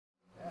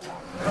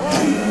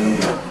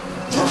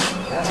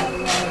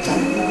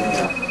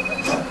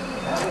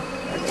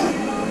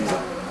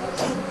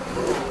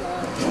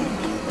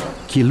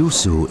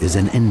Kiloussou is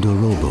an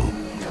Ndorobo.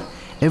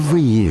 Every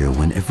year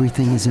when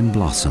everything is in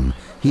blossom,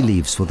 he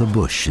leaves for the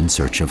bush in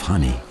search of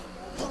honey.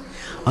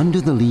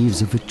 Under the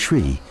leaves of a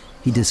tree,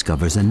 he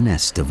discovers a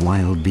nest of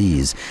wild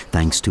bees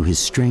thanks to his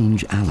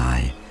strange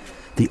ally,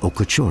 the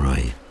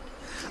euchoshoroi,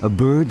 a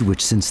bird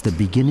which since the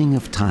beginning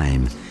of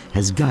time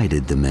has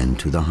guided the men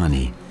to the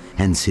honey,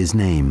 hence his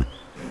name,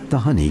 the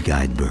honey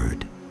guide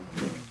bird.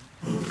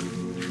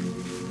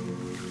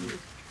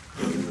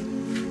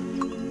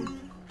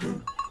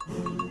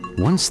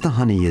 Once the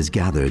honey is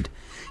gathered,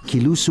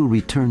 Kiloussou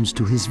returns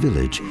to his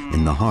village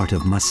in the heart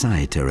of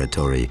Masai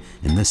territory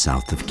in the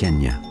south of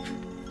Kenya.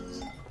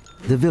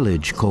 The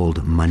village,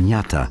 called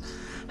Manyata,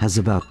 has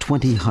about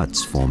 20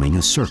 huts forming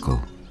a circle.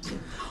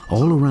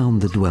 All around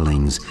the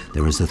dwellings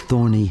there is a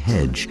thorny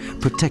hedge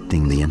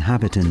protecting the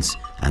inhabitants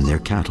and their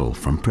cattle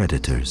from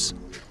predators.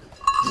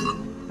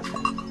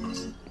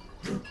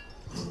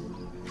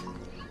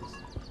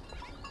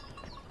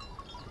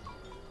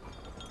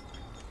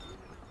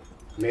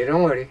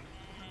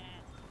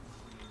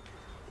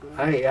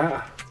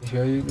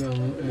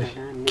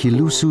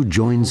 Kiloussou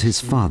joins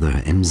his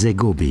father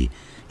M'zegabe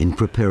in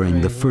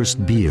preparing the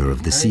first beer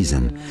of the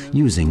season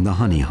using the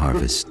honey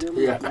harvest.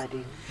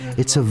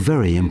 It's a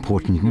very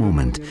important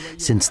moment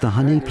since the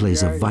honey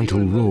plays a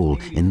vital role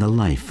in the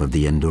life of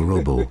the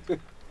Ndorobo.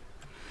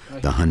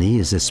 The honey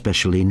is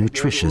especially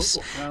nutritious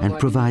and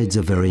provides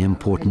a very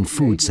important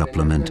food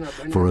supplement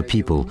for a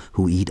people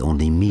who eat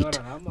only meat,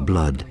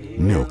 blood,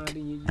 milk,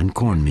 and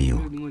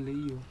cornmeal.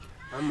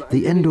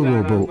 The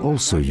Ndorobo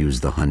also use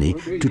the honey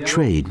to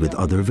trade with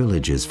other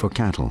villages for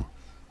cattle.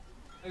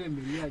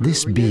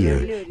 This beer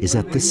is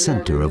at the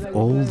center of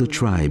all the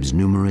tribe's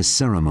numerous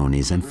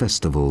ceremonies and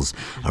festivals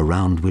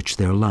around which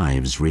their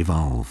lives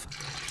revolve.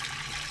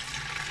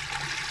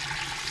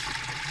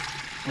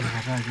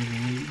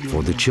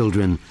 For the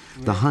children,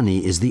 the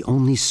honey is the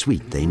only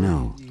sweet they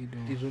know.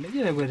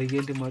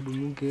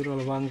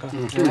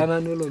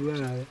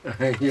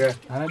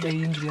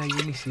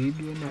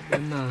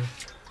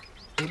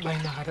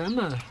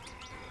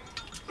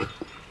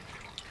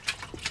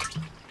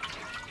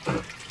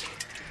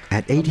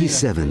 At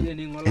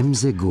 87,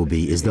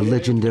 M'zegabe is the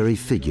legendary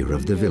figure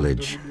of the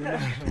village.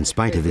 In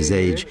spite of his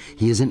age,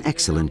 he is in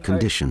excellent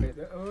condition.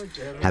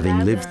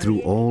 Having lived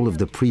through all of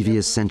the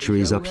previous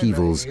centuries'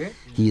 upheavals,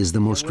 he is the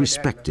most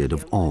respected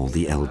of all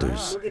the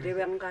elders.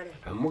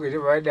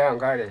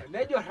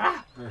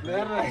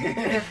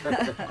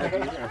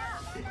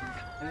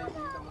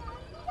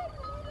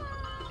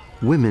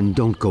 Women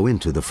don't go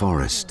into the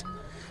forest.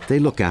 They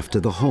look after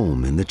the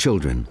home and the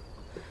children.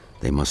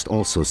 They must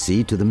also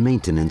see to the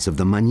maintenance of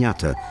the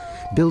manyata,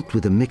 built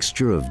with a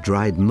mixture of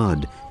dried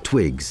mud,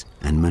 twigs,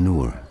 and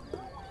manure.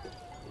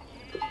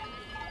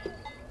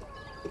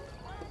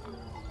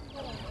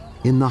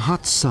 In the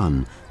hot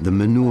sun, the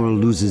manure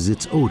loses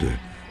its odor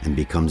and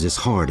becomes as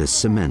hard as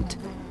cement.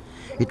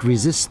 It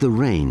resists the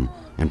rain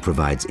and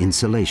provides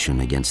insulation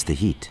against the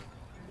heat.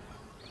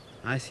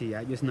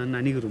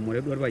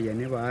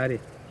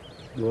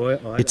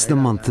 It's the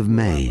month of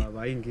May.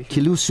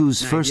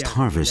 Kiloussou's first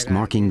harvest,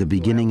 marking the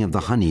beginning of the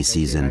honey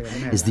season,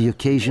 is the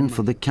occasion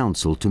for the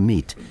council to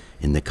meet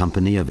in the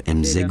company of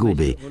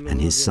M'zegabe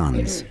and his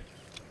sons.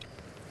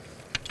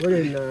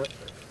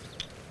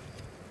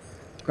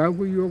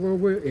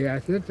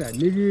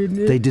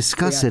 They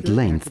discuss at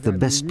length the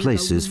best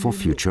places for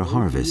future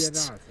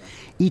harvests.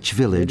 Each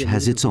village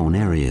has its own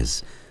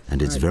areas,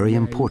 and it's very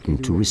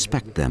important to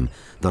respect them,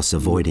 thus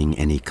avoiding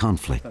any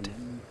conflict.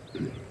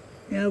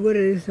 And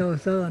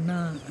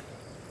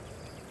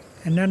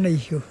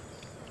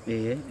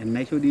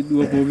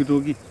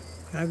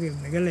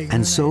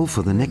so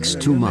for the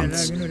next 2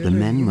 months, the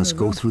men must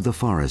go through the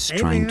forest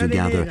trying to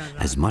gather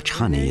as much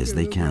honey as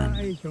they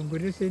can.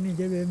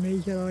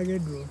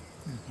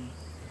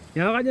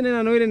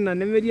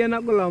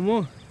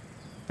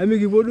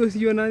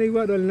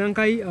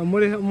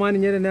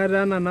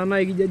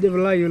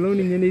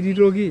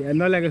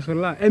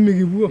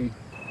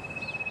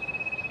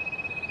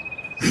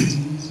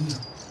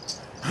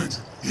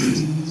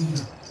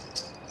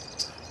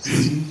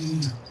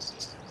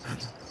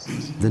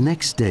 The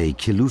next day,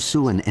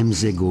 Kiloussou and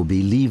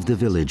M'zegabe leave the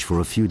village for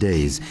a few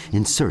days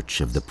in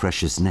search of the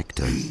precious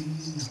nectar.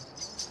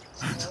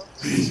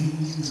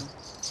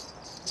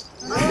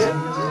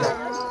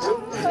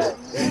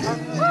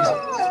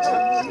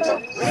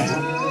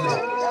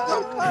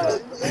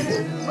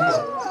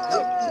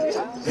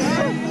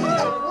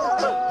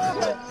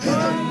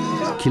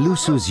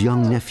 Kiloussou's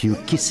young nephew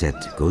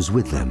Kisset goes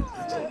with them.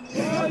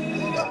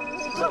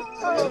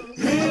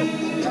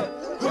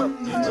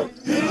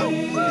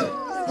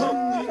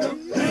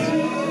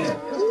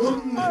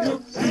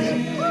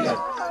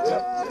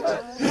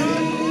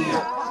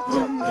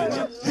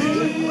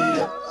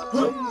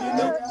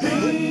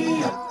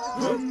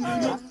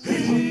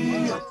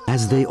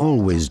 As they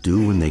always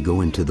do when they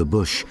go into the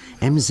bush,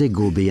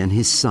 M'zegabe and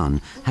his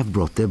son have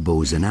brought their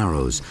bows and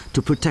arrows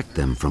to protect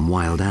them from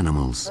wild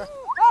animals.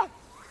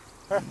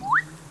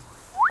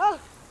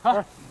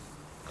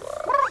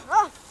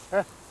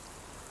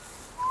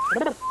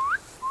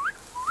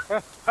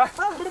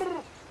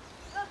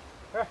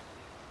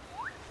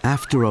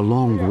 After a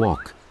long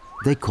walk,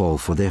 they call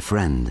for their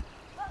friend,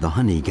 the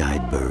honey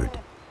guide bird.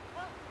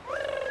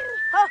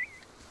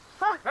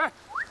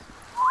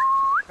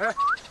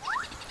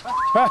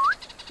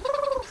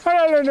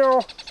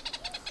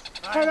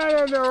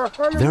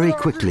 Very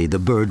quickly the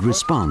bird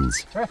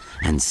responds,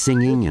 and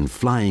singing and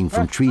flying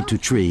from tree to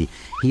tree,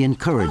 he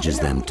encourages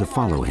them to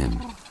follow him.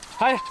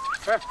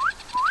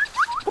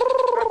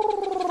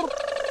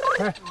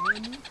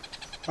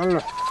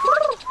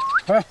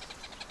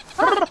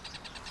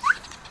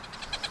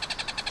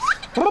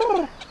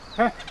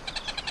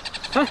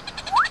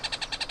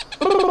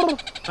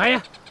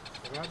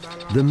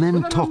 The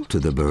men talk to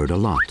the bird a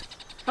lot.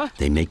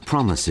 They make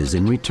promises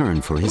in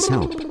return for his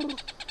help.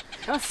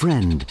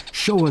 Friend,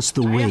 show us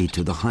the way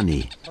to the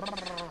honey.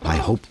 I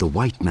hope the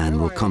white man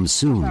will come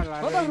soon.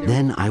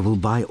 Then I will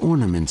buy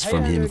ornaments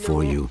from him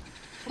for you,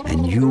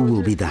 and you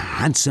will be the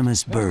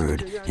handsomest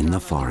bird in the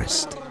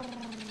forest.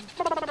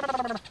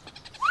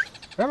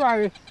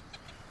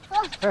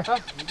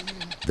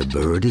 The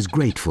bird is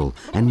grateful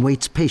and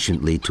waits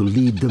patiently to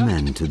lead the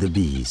men to the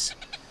bees.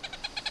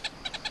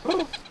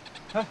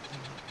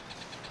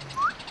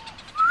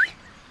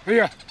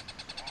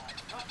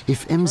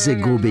 If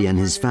M'zegabe and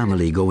his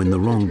family go in the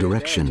wrong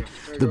direction,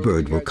 the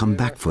bird will come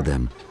back for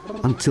them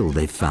until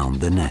they've found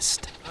the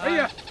nest.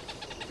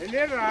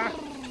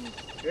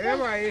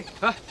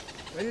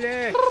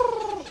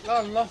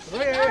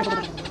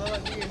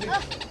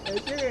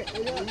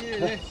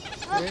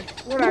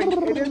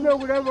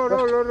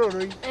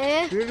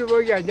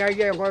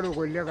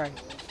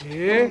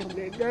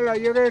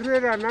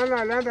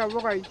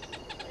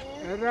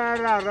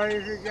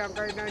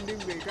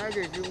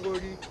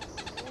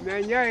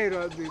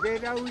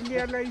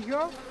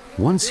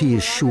 Once he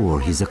is sure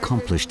he's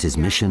accomplished his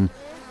mission,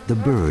 the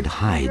bird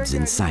hides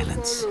in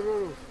silence.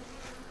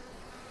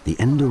 The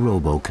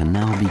Ndorobo can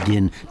now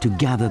begin to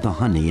gather the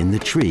honey in the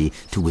tree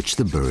to which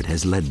the bird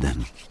has led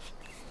them.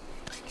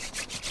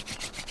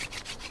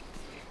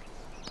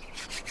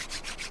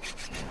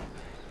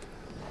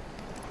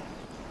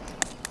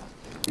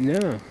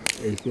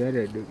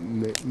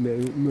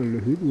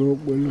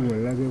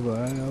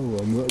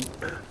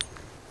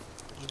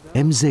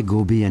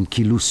 M'zegabe and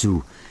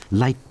Kiloussou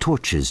light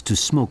torches to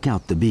smoke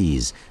out the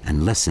bees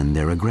and lessen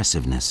their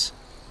aggressiveness.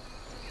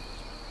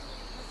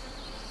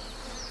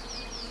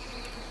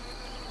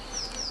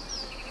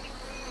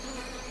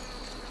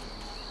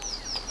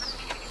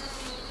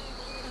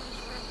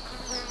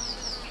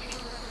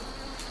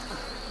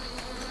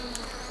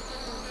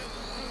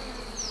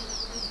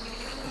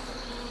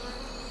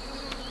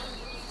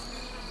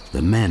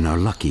 The men are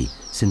lucky,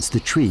 since the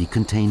tree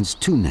contains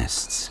 2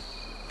 nests.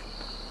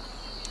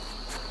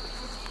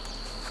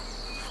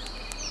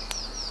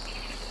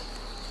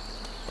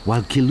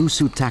 While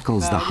Kiloussou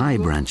tackles the high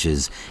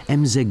branches,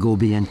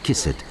 M'zegabe and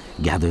Kisset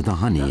gather the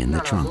honey in the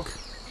trunk.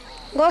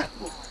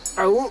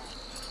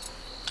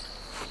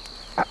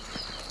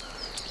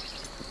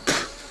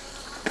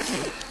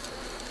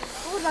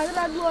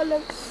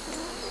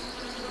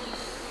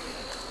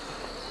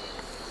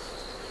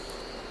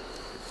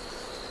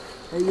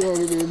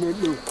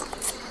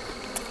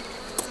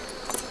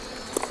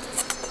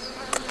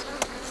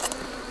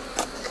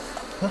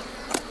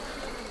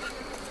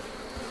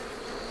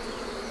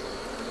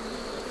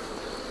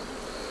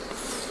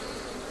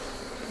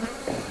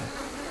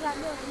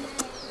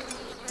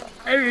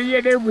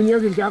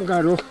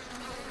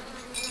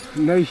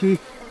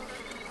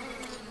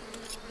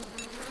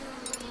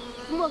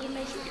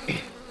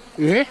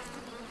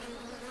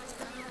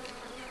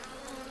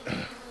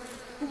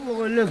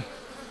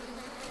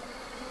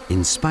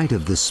 In spite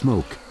of the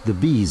smoke, the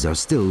bees are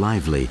still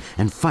lively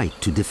and fight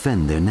to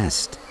defend their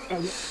nest.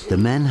 The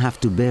men have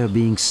to bear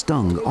being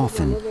stung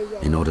often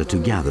in order to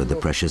gather the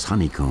precious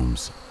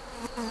honeycombs.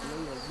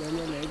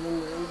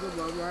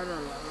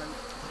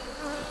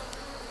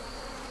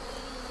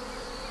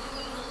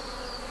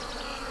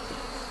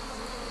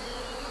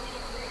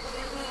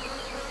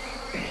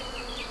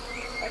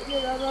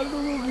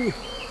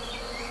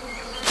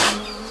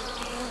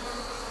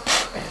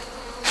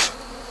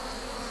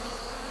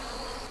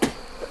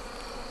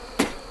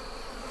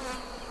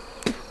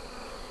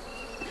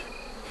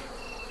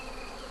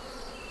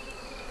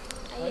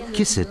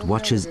 Kisset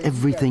watches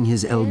everything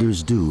his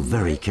elders do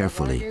very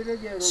carefully.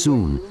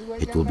 Soon,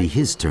 it will be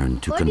his turn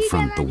to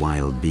confront the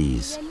wild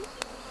bees.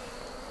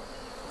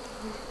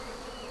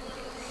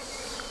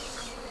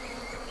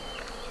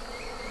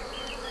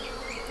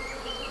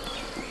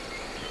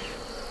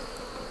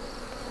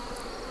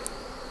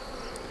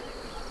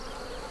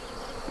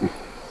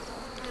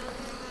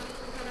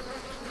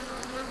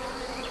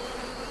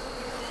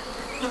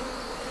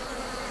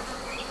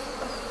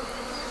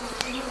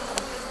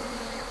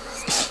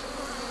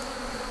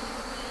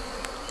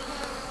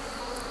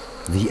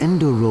 The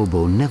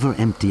Ndorobo never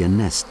empty a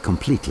nest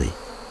completely.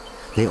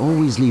 They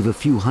always leave a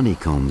few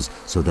honeycombs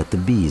so that the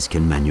bees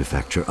can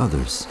manufacture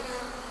others.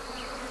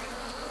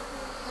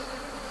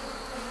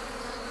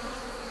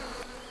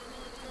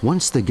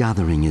 Once the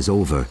gathering is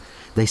over,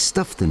 They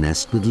stuff the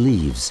nest with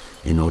leaves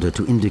in order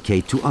to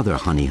indicate to other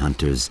honey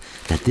hunters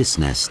that this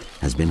nest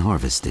has been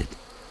harvested.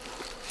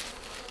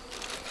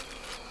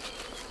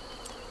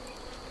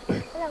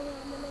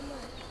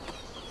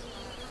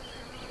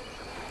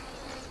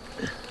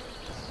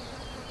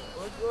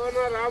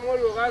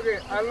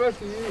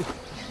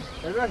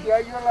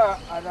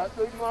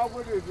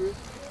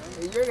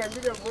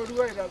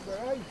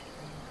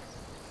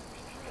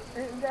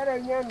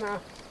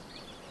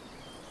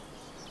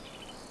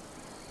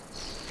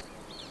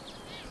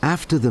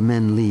 After the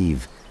men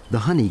leave, the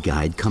honey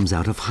guide comes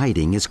out of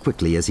hiding as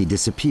quickly as he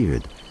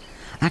disappeared.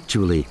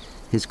 Actually,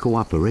 his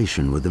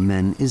cooperation with the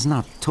men is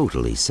not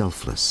totally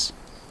selfless.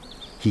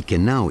 He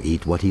can now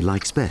eat what he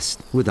likes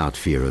best without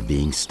fear of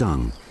being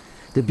stung: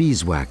 the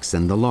beeswax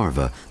and the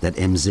larvae that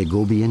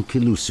M'zegabe and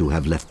Kiloussou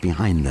have left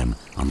behind them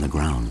on the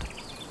ground.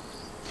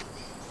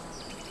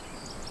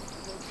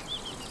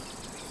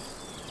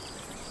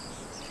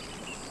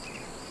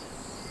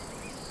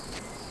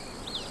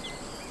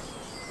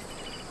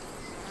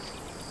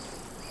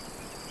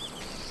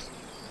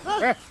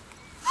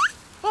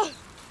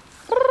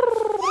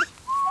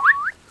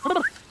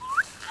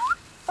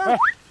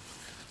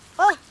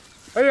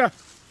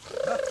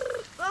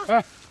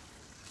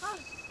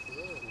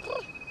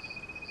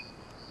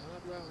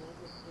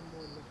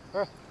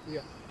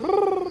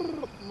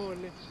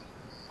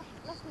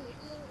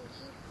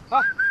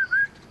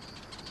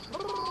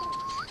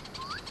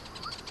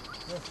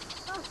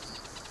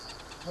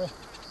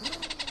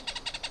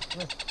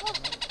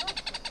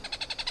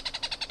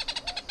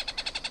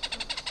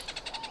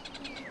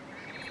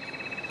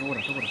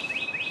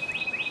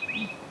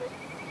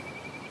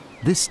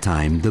 This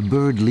time, the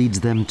bird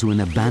leads them to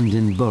an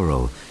abandoned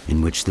burrow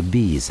in which the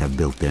bees have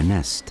built their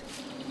nest.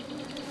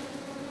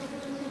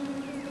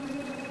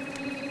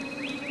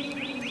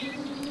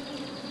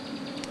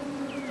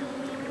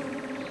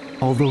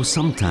 Although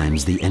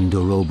sometimes the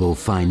Ndorobo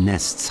find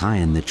nests high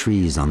in the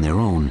trees on their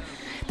own,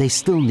 they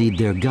still need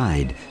their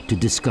guide to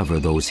discover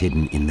those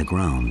hidden in the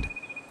ground.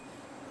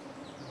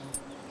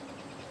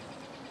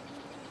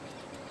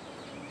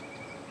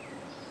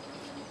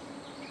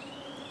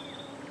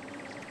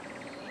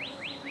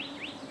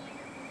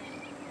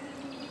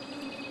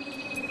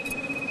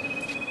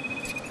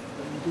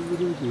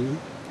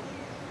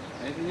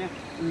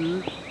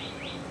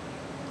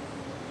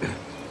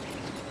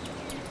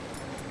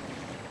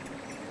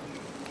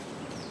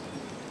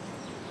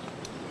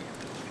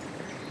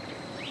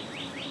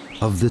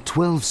 Of the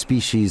 12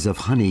 species of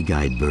honey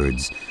guide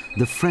birds,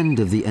 the friend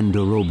of the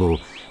Ndorobo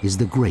is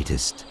the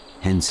greatest,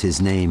 hence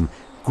his name,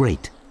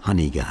 Great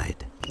Honey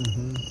Guide.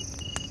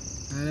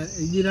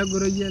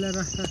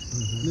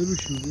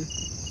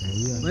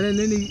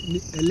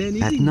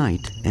 At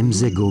night,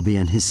 M'zegabe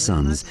and his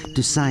sons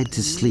decide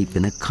to sleep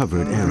in a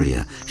covered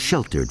area,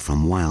 sheltered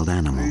from wild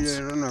animals.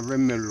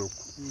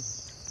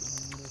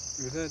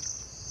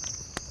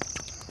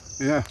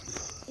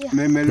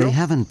 They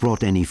haven't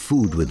brought any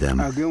food with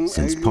them,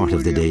 since part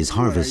of the day's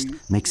harvest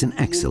makes an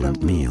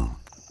excellent meal.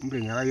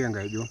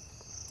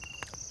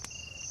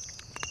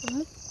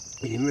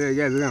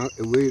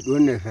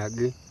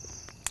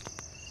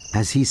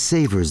 As he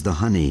savors the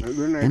honey,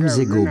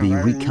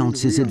 M'zegabe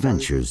recounts his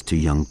adventures to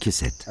young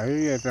Kisset.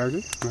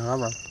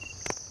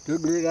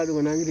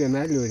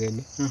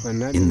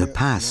 In the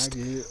past,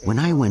 when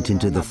I went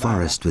into the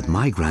forest with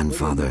my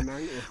grandfather,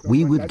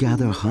 we would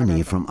gather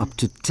honey from up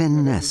to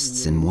 10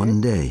 nests in one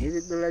day.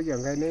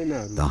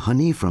 The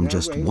honey from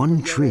just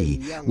one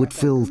tree would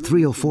fill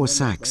 3 or 4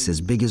 sacks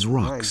as big as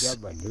rocks.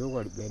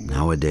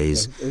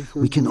 Nowadays,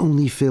 we can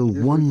only fill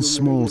 1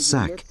 small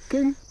sack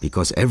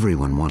because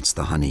everyone wants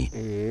the honey.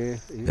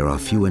 There are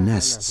fewer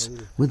nests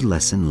with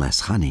less and less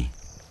honey.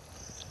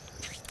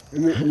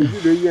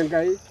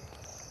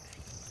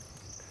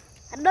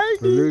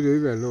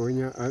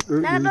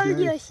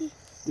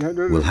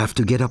 We'll have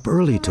to get up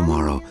early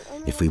tomorrow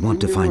if we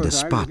want to find a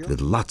spot with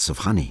lots of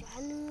honey.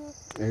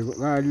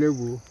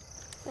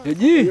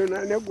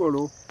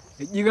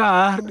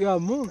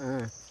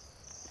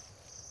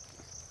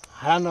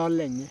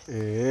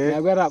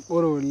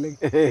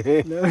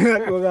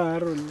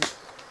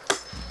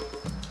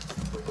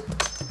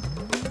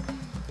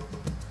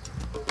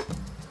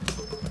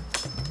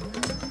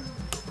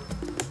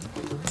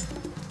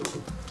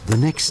 The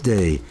next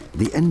day,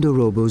 the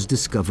Ndorobos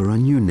discover a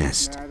new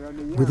nest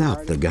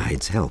without the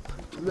guide's help.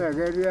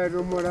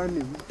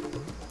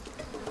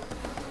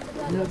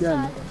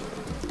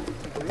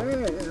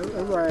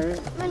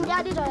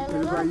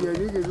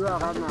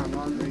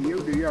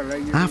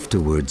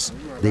 Afterwards,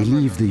 they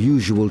leave the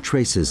usual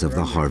traces of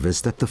the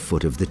harvest at the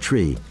foot of the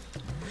tree.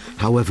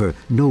 However,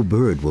 no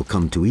bird will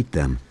come to eat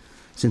them,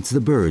 since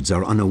the birds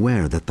are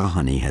unaware that the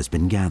honey has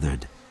been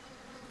gathered.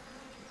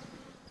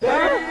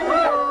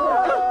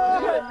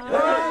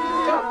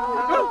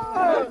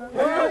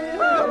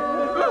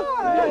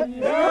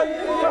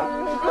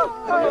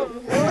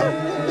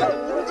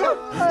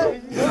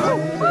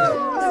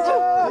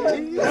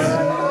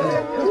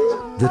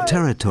 The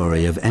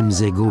territory of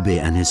M'zegabe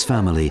and his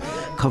family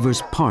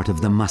covers part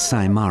of the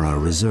Masai Mara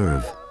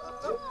reserve.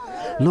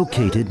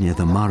 Located near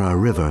the Mara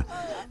River,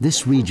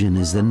 this region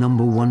is the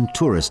 #1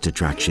 tourist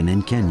attraction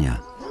in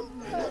Kenya.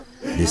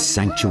 This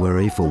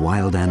sanctuary for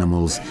wild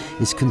animals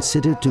is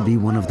considered to be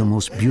one of the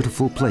most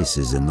beautiful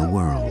places in the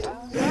world.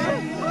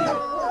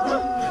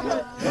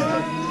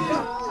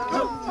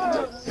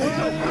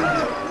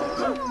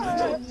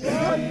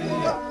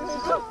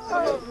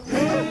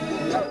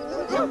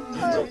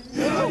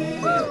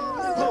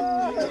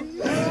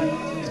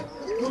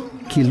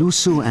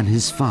 Kiloussou and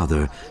his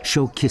father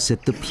show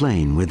Kisset the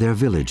plain where their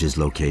village is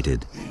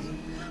located.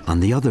 On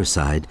the other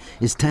side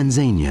is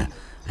Tanzania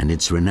and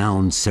its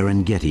renowned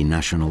Serengeti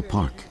National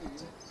Park.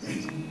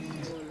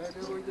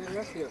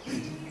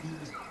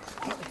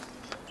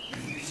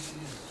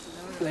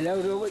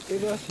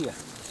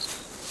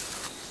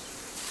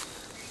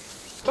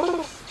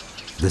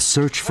 The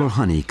search for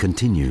honey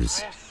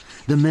continues.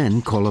 The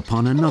men call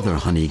upon another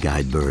honey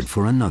guide bird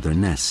for another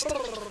nest.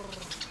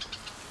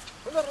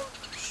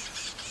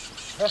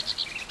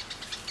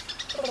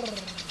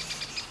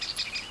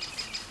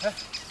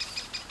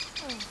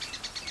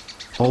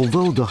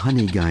 Although the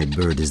honey guide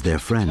bird is their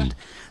friend,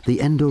 the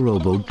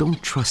Ndorobo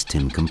don't trust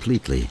him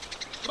completely.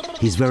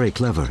 He's very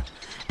clever,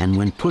 and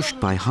when pushed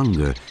by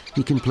hunger,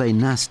 he can play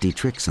nasty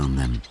tricks on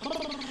them.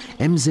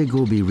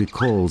 M'zegabe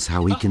recalls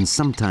how he can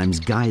sometimes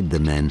guide the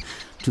men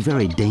to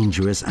very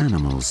dangerous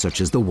animals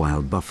such as the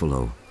wild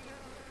buffalo.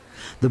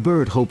 The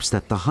bird hopes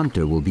that the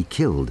hunter will be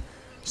killed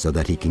so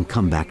that he can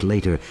come back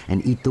later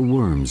and eat the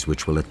worms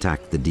which will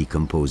attack the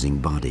decomposing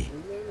body.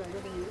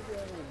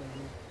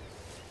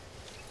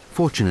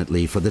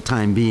 Fortunately, for the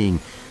time being,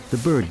 the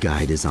bird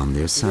guide is on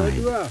their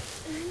side.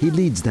 He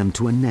leads them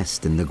to a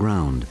nest in the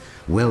ground,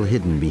 well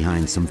hidden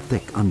behind some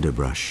thick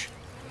underbrush.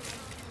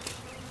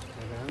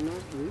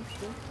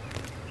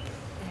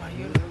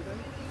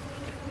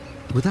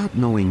 Without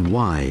knowing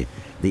why,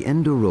 the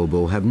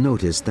Ndorobo have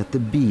noticed that the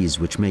bees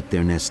which make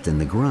their nest in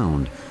the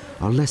ground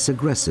are less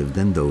aggressive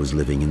than those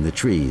living in the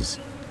trees.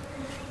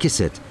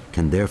 Kisset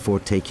can therefore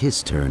take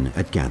his turn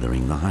at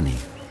gathering the honey.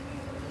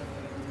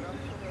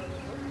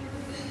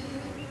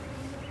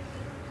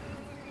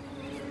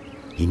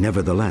 He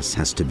nevertheless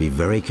has to be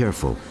very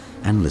careful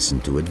and listen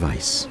to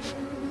advice.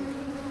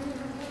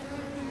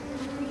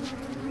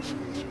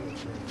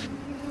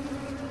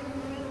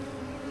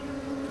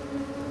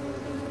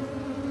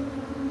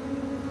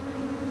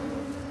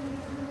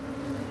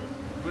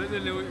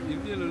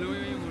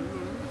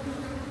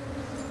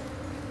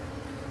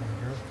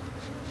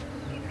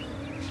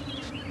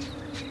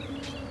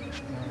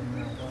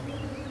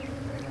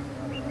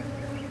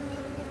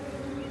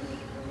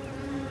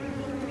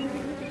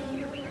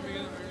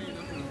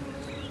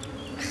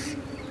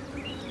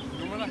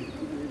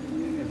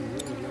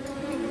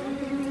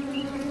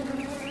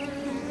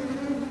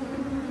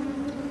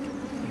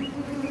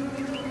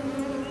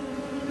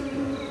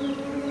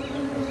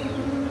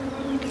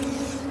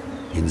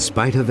 In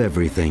spite of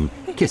everything,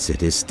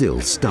 Kisset is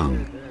still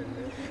stung.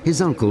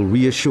 His uncle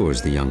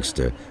reassures the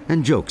youngster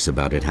and jokes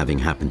about it having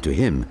happened to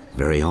him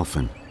very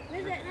often.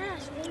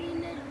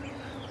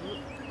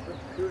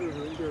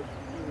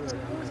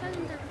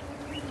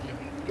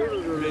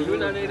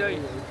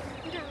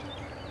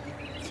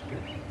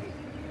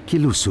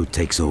 Kiloussou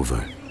takes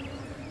over.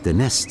 The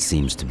nest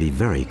seems to be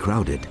very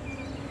crowded.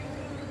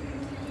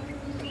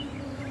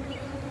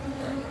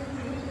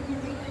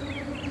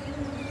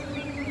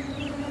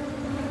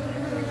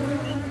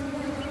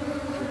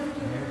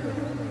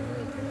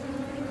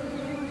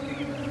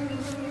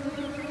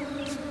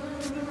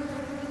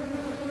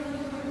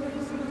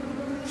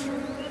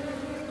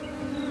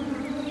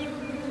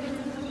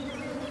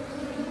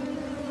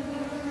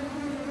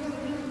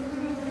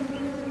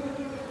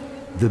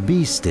 The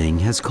bee sting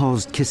has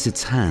caused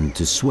Kisset's hand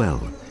to swell.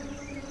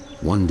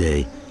 One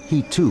day,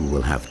 he too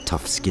will have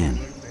tough skin.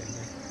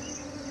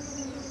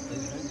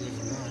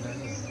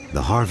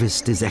 The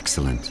harvest is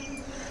excellent.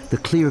 The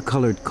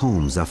clear-colored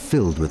combs are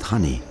filled with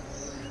honey.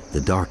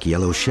 The dark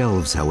yellow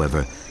shelves,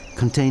 however,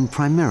 contain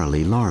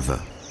primarily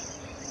larvae.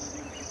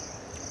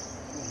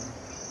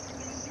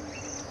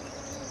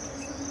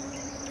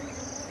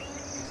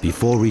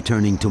 Before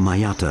returning to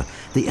Mayata,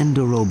 the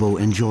Ndorobo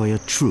enjoy a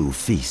true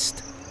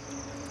feast.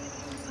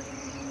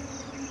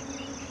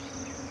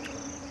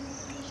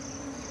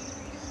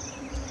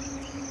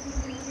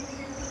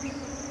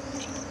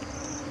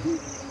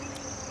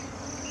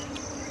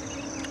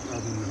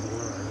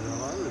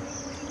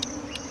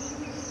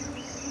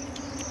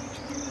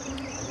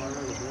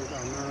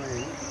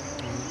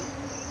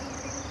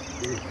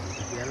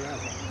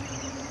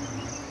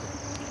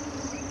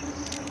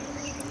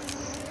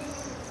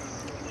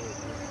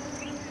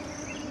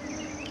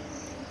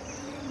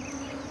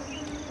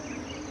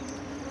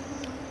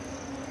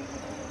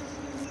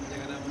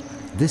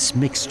 This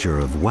mixture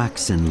of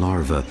wax and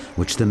larvae,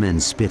 which the men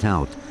spit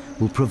out,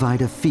 will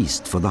provide a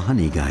feast for the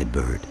honey guide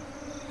bird.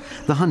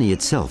 The honey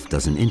itself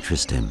doesn't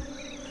interest him.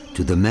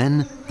 To the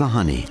men, the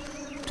honey.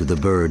 To the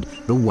bird,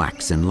 the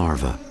wax and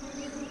larvae.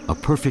 A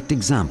perfect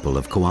example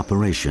of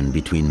cooperation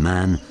between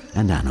man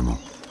and animal.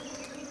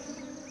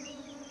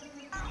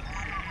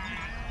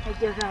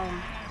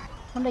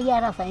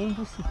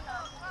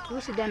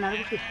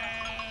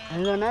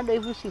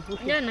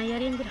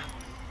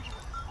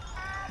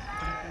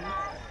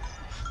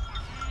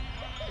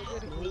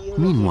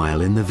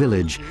 Meanwhile, in the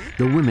village,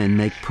 the women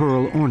make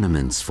pearl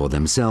ornaments for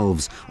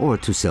themselves or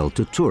to sell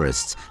to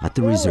tourists at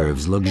the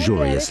reserve's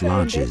luxurious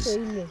lodges.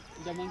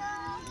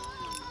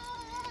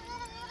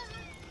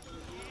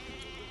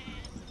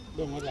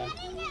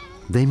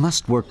 They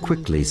must work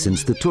quickly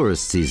since the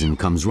tourist season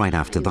comes right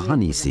after the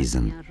honey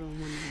season.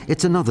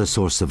 It's another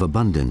source of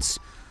abundance,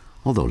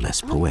 although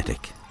less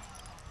poetic.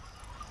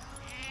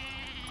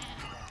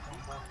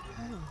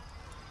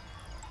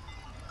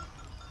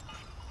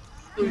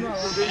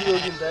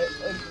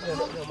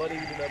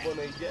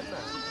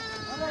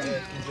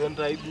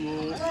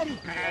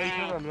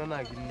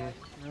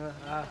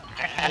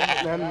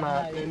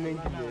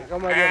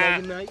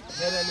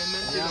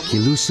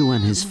 Kiloussou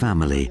and his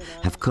family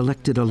have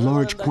collected a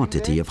large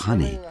quantity of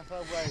honey,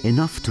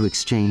 enough to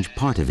exchange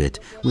part of it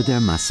with their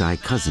Masai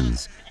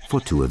cousins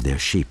for 2 of their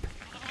sheep.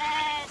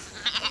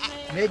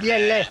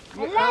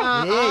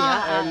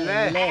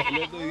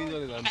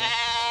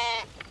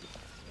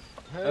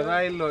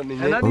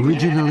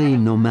 Originally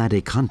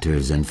nomadic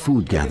hunters and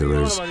food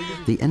gatherers,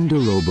 the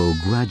Ndorobo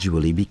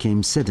gradually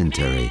became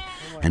sedentary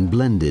and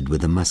blended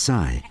with the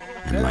Masai,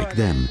 and like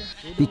them,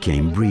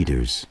 became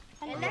breeders.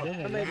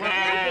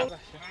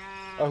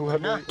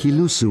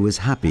 Kiloussou is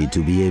happy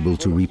to be able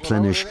to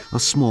replenish a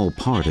small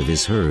part of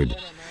his herd,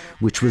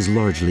 which was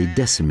largely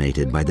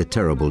decimated by the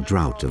terrible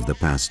drought of the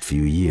past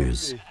few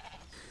years.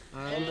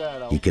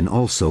 He can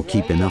also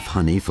keep enough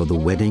honey for the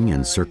wedding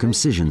and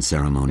circumcision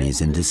ceremonies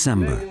in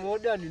December.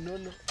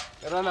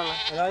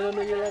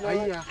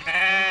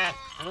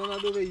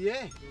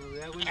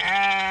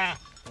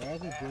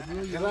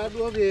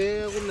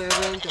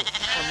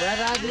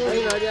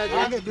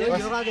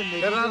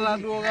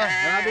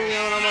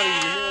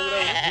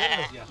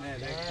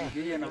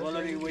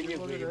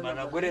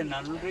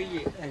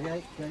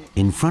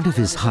 In front of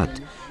his hut,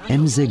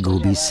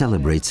 M'zegabe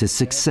celebrates his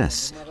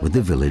success with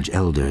the village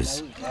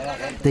elders.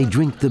 They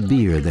drink the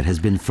beer that has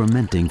been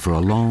fermenting for a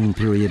long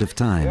period of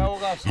time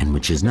and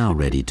which is now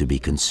ready to be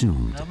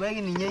consumed.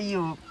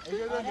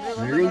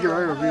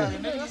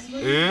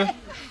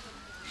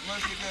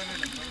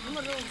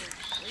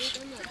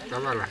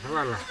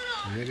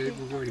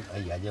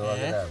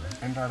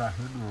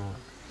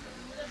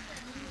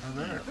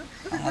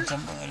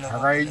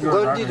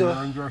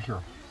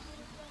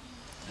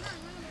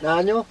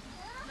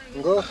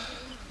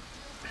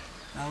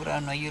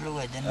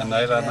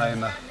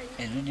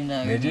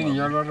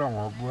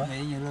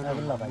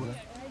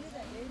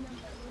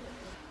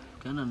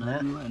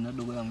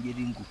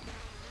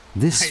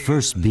 This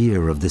first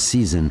beer of the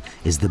season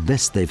is the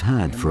best they've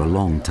had for a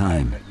long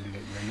time.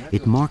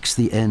 It marks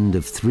the end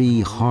of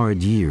 3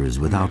 hard years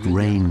without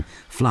rain,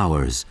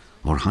 flowers,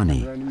 or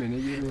honey.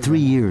 3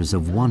 years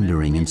of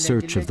wandering in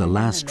search of the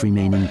last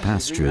remaining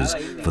pastures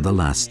for the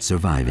last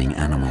surviving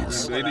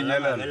animals.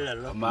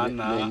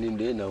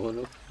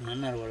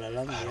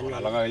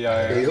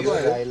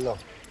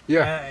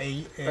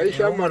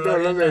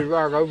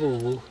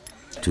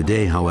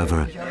 Today,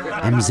 however,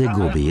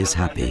 M'zegabe is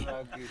happy.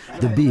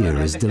 The beer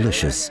is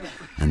delicious,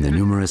 and the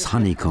numerous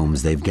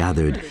honeycombs they've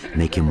gathered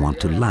make him want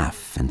to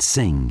laugh and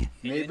sing.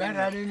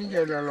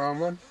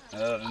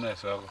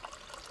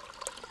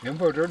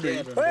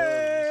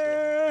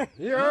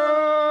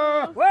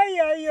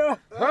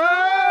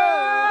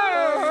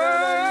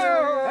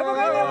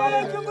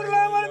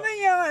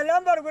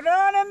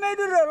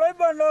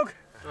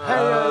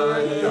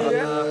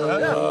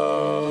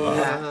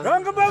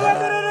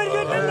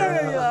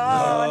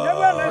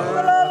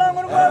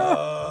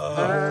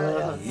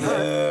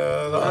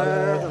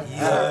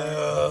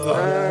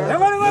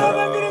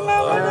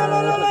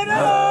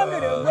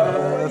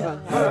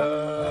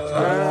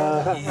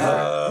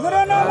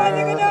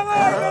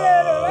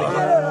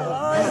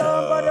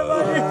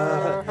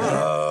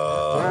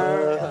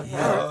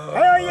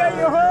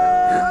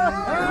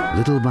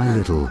 Little by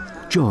little,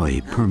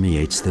 joy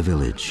permeates the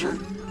village.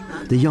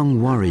 The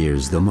young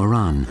warriors, the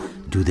Moran,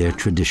 do their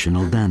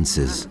traditional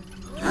dances.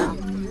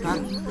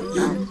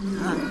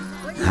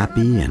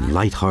 Happy and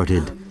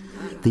light-hearted,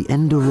 the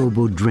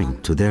Ndorobo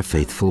drink to their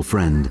faithful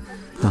friend,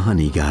 the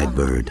honey guide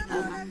bird.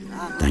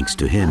 Thanks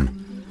to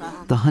him,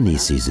 the honey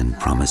season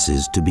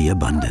promises to be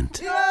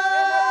abundant.